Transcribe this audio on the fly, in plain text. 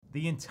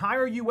The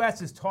entire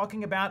U.S. is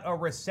talking about a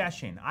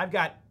recession. I've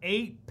got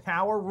 8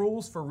 power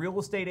rules for real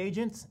estate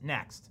agents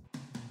next.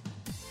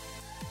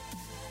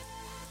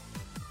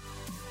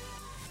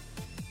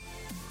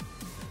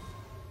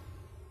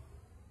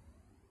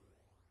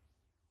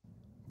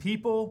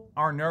 People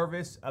are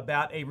nervous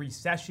about a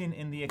recession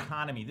in the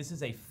economy. This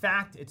is a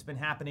fact. It's been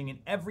happening in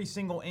every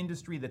single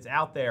industry that's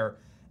out there.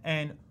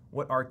 And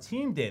what our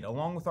team did,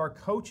 along with our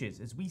coaches,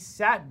 is we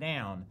sat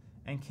down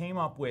and came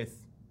up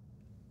with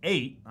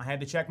 8, I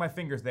had to check my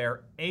fingers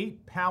there,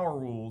 8 power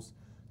rules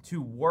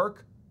to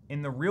work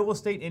in the real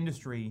estate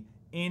industry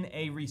in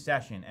a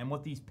recession. And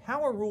what these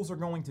power rules are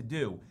going to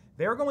do,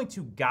 they're going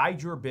to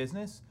guide your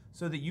business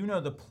so that you know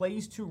the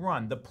plays to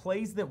run, the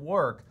plays that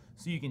work,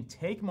 so you can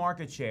take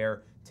market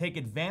share, take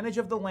advantage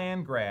of the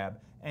land grab,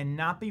 and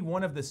not be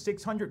one of the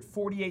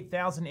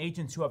 648,000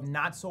 agents who have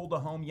not sold a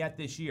home yet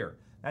this year.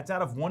 That's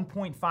out of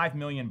 1.5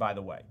 million, by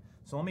the way.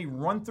 So let me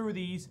run through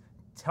these,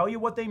 tell you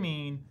what they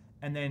mean,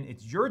 and then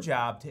it's your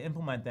job to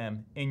implement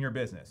them in your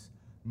business.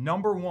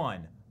 Number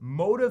 1,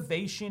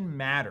 motivation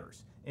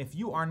matters. If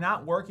you are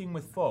not working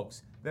with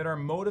folks that are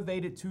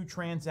motivated to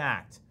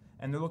transact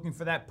and they're looking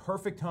for that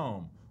perfect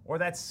home or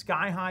that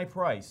sky-high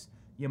price,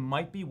 you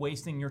might be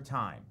wasting your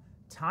time.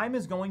 Time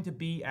is going to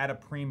be at a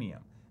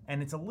premium.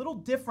 And it's a little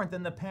different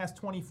than the past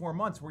 24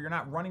 months where you're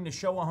not running to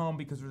show a home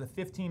because there's a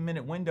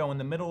 15-minute window in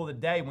the middle of the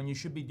day when you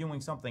should be doing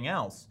something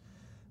else.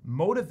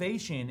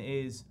 Motivation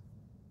is,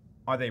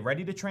 are they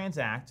ready to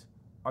transact?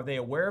 Are they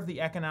aware of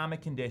the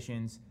economic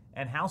conditions?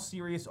 And how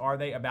serious are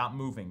they about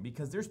moving?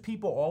 Because there's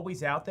people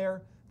always out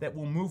there that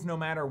will move no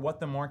matter what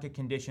the market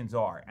conditions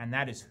are. And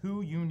that is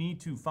who you need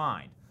to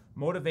find.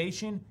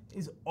 Motivation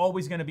is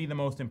always going to be the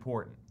most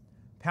important.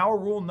 Power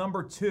rule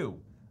number 2.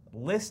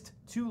 List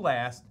to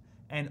last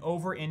and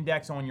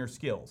over-index on your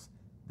skills.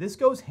 This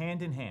goes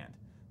hand in hand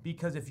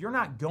because if you're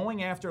not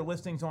going after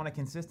listings on a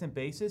consistent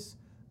basis,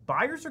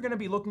 buyers are going to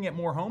be looking at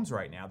more homes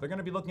right now. They're going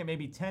to be looking at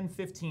maybe 10,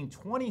 15,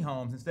 20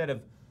 homes instead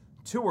of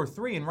 2 or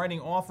 3 and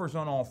writing offers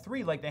on all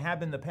 3 like they have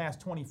been the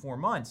past 24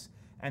 months.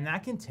 And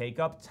that can take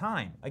up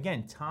time.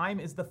 Again, time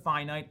is the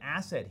finite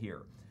asset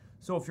here.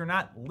 So if you're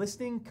not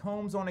listing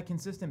homes on a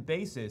consistent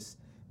basis,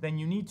 then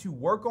you need to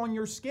work on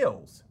your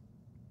skills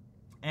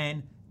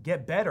and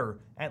get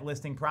better at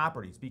listing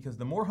properties, because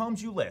the more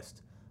homes you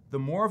list, the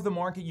more of the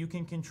market you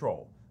can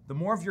control, the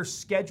more of your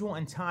schedule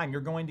and time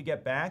you're going to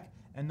get back,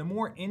 and the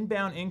more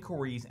inbound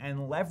inquiries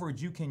and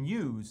leverage you can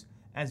use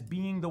as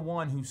being the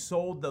one who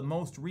sold the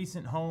most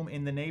recent home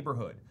in the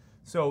neighborhood.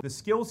 So the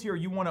skills here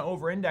you want to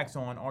over-index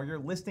on are your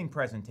listing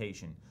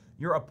presentation,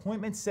 your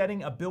appointment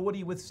setting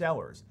ability with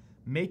sellers,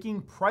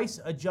 making price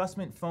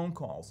adjustment phone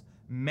calls,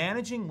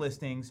 managing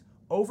listings,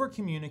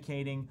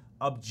 over-communicating,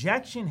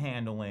 objection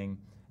handling,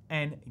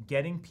 and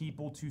getting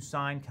people to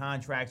sign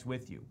contracts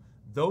with you.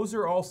 Those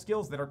are all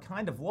skills that are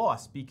kind of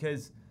lost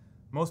because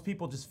most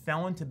people just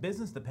fell into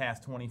business the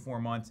past 24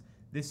 months.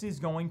 This is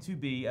going to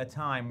be a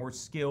time where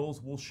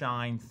skills will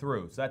shine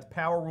through. So that's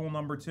power rule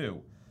number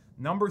 2.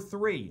 Number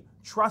 3,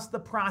 trust the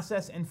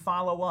process and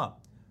follow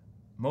up.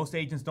 Most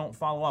agents don't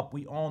follow up.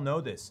 We all know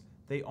this.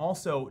 They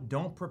also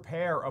don't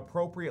prepare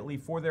appropriately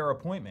for their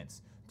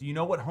appointments. Do you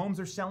know what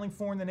homes are selling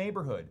for in the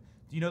neighborhood?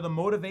 Do you know the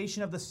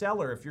motivation of the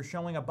seller if you're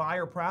showing a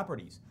buyer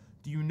properties?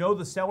 Do you know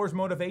the seller's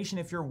motivation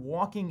if you're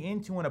walking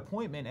into an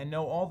appointment and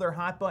know all their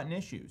hot button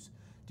issues?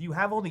 Do you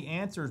have all the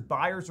answers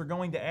buyers are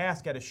going to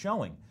ask at a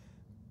showing?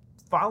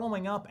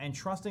 Following up and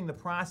trusting the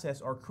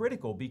process are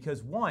critical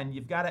because 1,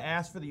 you've got to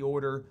ask for the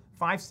order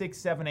 5, 6,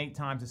 7, 8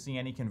 times to see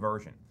any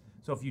conversion.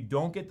 So if you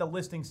don't get the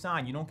listing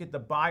signed, you don't get the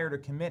buyer to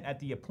commit at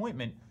the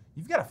appointment,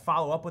 you've got to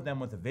follow up with them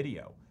with a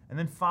video and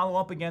then follow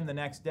up again the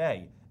next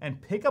day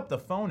and pick up the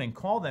phone and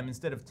call them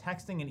instead of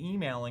texting and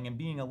emailing and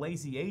being a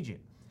lazy agent.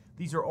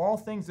 These are all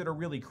things that are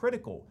really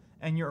critical,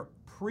 and your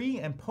pre-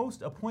 and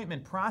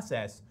post-appointment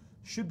process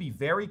should be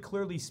very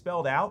clearly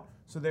spelled out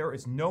so there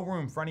is no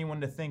room for anyone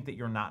to think that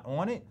you're not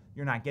on it,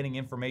 you're not getting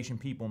information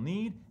people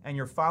need, and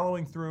you're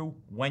following through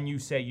when you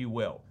say you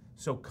will.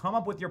 So come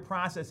up with your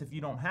process if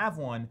you don't have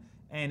one,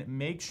 and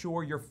make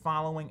sure you're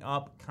following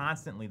up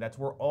constantly. That's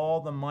where all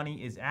the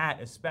money is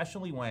at,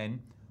 especially when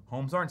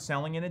homes aren't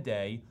selling in a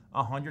day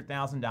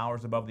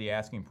 $100,000 above the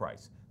asking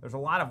price. There's a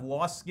lot of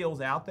lost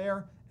skills out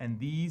there, and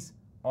these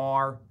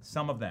are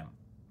some of them.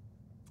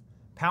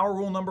 Power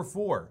rule number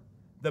 4,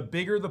 the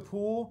bigger the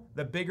pool,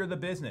 the bigger the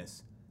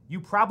business. You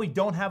probably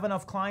don't have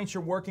enough clients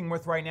you're working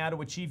with right now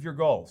to achieve your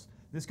goals.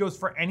 This goes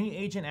for any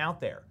agent out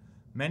there.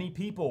 Many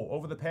people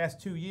over the past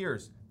 2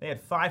 years, they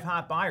had 5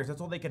 hot buyers.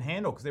 That's all they could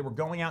handle because they were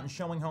going out and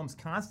showing homes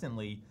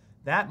constantly.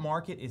 That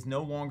market is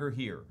no longer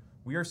here.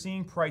 We are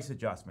seeing price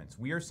adjustments.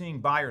 We are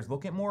seeing buyers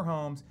look at more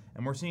homes,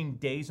 and we're seeing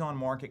days on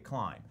market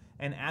climb.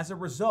 And as a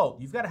result,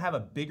 you've got to have a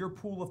bigger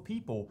pool of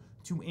people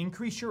to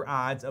increase your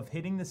odds of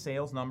hitting the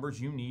sales numbers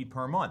you need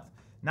per month.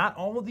 Not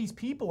all of these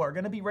people are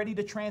going to be ready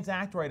to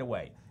transact right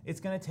away. It's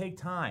going to take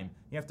time.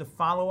 You have to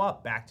follow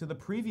up back to the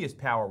previous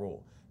power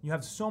rule. You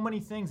have so many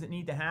things that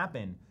need to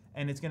happen,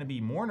 and it's going to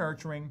be more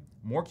nurturing,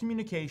 more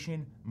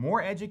communication,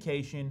 more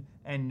education,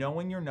 and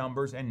knowing your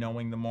numbers and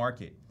knowing the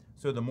market.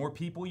 So the more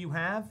people you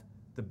have,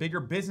 the bigger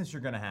business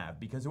you're going to have,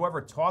 because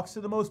whoever talks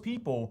to the most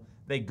people,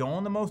 they go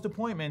on the most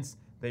appointments,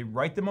 they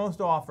write the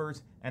most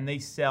offers, and they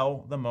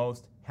sell the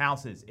most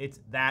houses. It's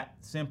that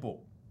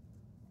simple.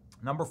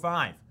 Number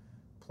 5,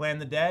 plan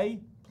the day,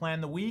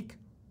 plan the week,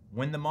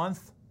 win the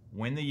month,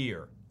 win the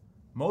year.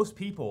 Most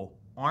people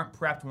aren't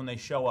prepped when they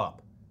show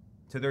up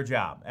to their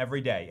job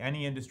every day,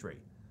 any industry.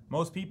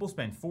 Most people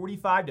spend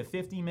 45 to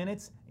 50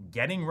 minutes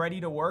getting ready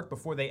to work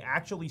before they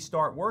actually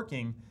start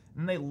working,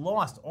 and they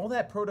lost all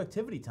that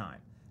productivity time.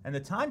 And the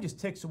time just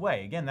ticks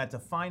away. Again, that's a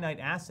finite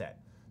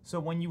asset. So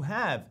when you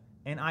have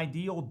an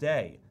ideal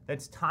day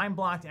that's time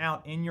blocked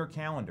out in your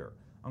calendar,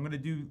 I'm going to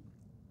do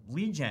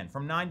lead gen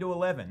from 9 to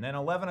 11. Then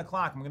 11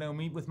 o'clock, I'm going to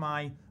meet with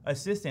my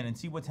assistant and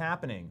see what's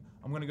happening.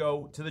 I'm going to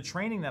go to the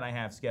training that I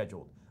have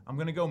scheduled. I'm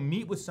going to go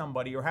meet with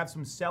somebody or have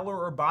some seller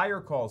or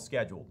buyer calls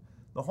scheduled.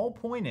 The whole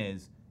point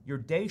is your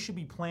day should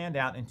be planned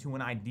out into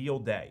an ideal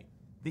day.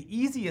 The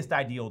easiest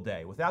ideal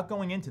day, without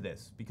going into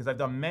this, because I've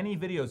done many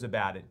videos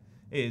about it,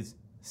 is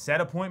set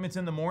appointments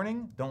in the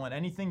morning. Don't let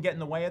anything get in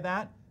the way of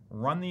that.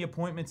 Run the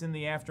appointments in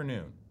the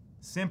afternoon.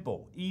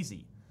 Simple,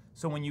 easy.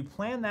 So when you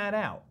plan that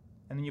out,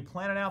 and then you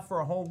plan it out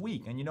for a whole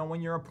week, and you know when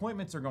your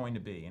appointments are going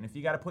to be, and if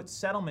you got to put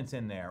settlements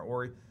in there,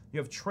 or you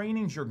have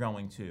trainings you're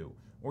going to,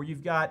 or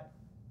you've got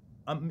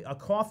a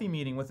coffee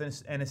meeting with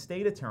an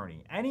estate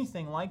attorney,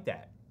 anything like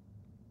that.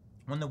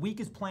 When the week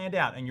is planned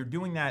out, and you're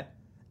doing that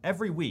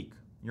every week,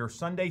 your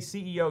Sunday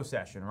CEO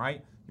session,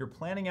 right? You're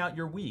planning out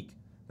your week.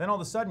 Then all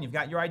of a sudden, you've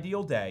got your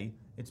ideal day.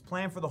 It's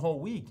planned for the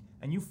whole week,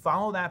 and you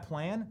follow that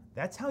plan.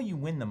 That's how you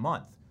win the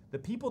month. The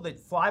people that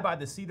fly by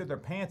the seat of their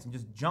pants and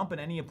just jump at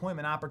any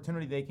appointment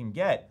opportunity they can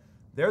get,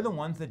 they're the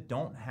ones that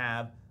don't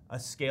have a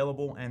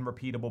scalable and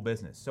repeatable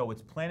business. So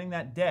it's planning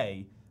that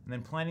day and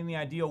then planning the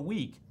ideal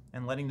week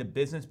and letting the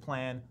business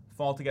plan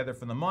fall together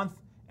for the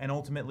month and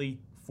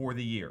ultimately for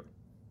the year.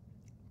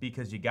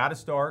 Because you got to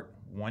start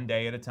one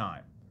day at a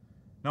time.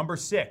 Number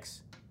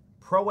 6,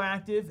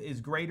 proactive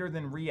is greater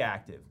than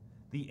reactive.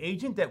 The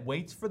agent that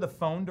waits for the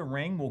phone to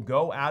ring will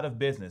go out of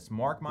business.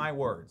 Mark my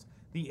words.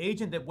 The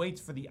agent that waits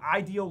for the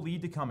ideal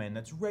lead to come in,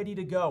 that's ready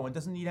to go and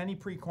doesn't need any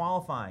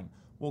pre-qualifying,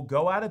 will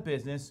go out of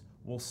business,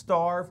 will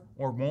starve,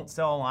 or won't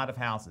sell a lot of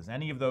houses.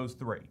 Any of those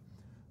 3.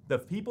 The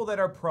people that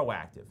are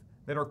proactive,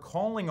 that are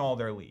calling all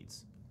their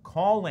leads,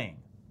 calling,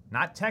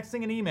 not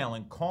texting and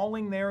emailing,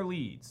 calling their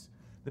leads.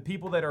 The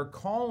people that are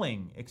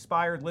calling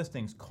expired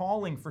listings,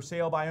 calling for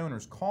sale by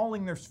owners,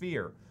 calling their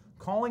sphere,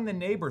 calling the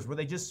neighbors where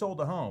they just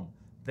sold a home,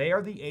 they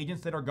are the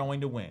agents that are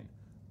going to win.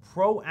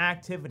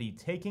 Proactivity,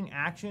 taking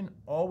action,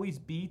 always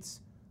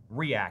beats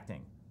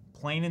reacting.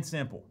 Plain and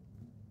simple.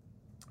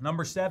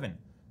 Number 7,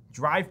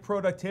 drive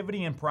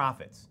productivity and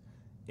profits.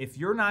 If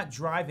you're not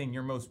driving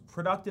your most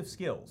productive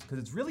skills, because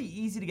it's really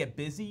easy to get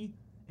busy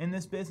in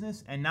this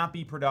business and not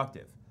be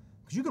productive.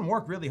 Because you can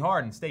work really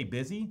hard and stay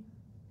busy,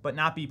 but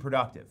not be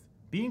productive.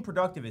 Being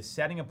productive is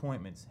setting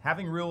appointments,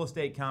 having real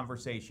estate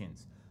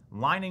conversations,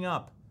 lining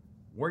up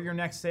where your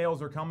next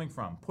sales are coming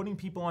from, putting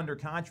people under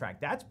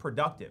contract. That's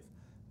productive.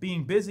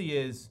 Being busy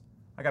is,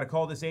 I got to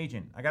call this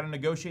agent. I got to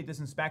negotiate this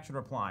inspection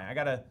reply. I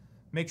got to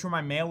make sure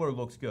my mailer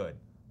looks good.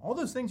 All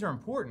those things are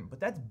important, but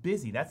that's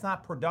busy. That's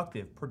not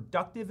productive.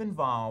 Productive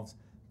involves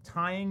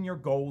tying your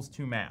goals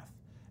to math.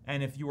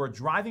 And if you are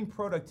driving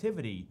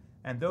productivity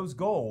and those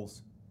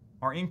goals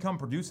are income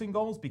producing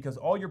goals, because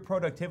all your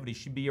productivity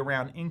should be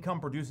around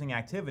income producing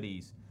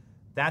activities,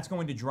 that's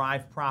going to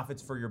drive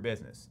profits for your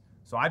business.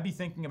 So I'd be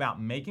thinking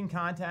about making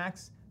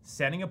contacts,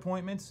 setting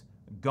appointments,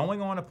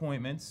 going on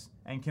appointments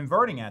and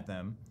converting at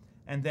them,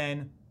 and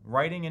then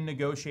writing and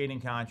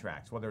negotiating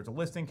contracts, whether it's a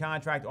listing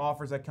contract,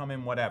 offers that come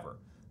in, whatever.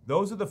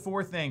 Those are the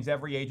 4 things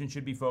every agent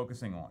should be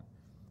focusing on.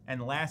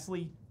 And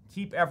lastly,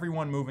 keep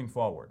everyone moving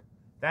forward.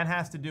 That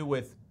has to do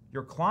with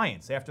your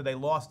clients after they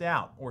lost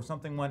out or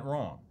something went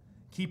wrong.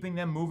 Keeping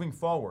them moving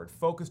forward,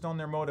 focused on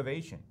their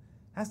motivation.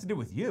 It has to do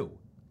with you,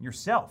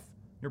 yourself,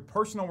 your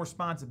personal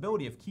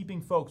responsibility of keeping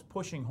folks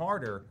pushing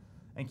harder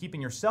and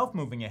keeping yourself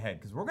moving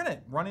ahead, because we're going to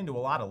run into a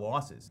lot of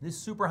losses. This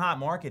super hot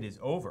market is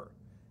over.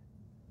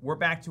 We're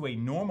back to a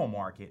normal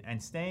market,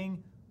 and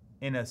staying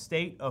in a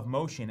state of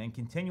motion and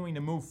continuing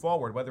to move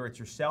forward, whether it's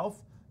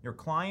yourself, your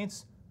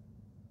clients,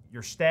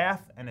 your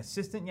staff, an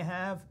assistant you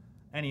have,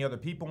 any other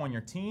people on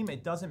your team,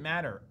 it doesn't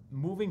matter.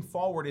 Moving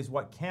forward is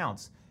what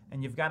counts,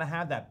 and you've got to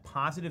have that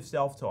positive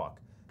self-talk.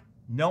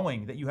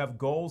 Knowing that you have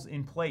goals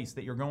in place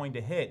that you're going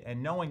to hit,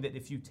 and knowing that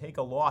if you take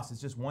a loss,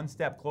 it's just one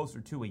step closer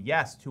to a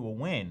yes, to a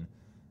win,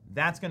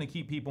 that's going to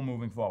keep people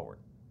moving forward.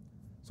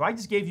 So I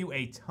just gave you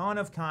a ton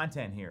of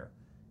content here.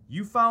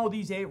 You follow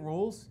these 8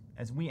 rules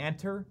as we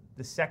enter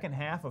the second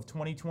half of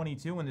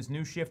 2022 in this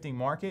new shifting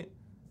market,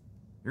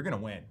 you're going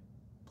to win.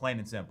 Plain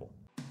and simple.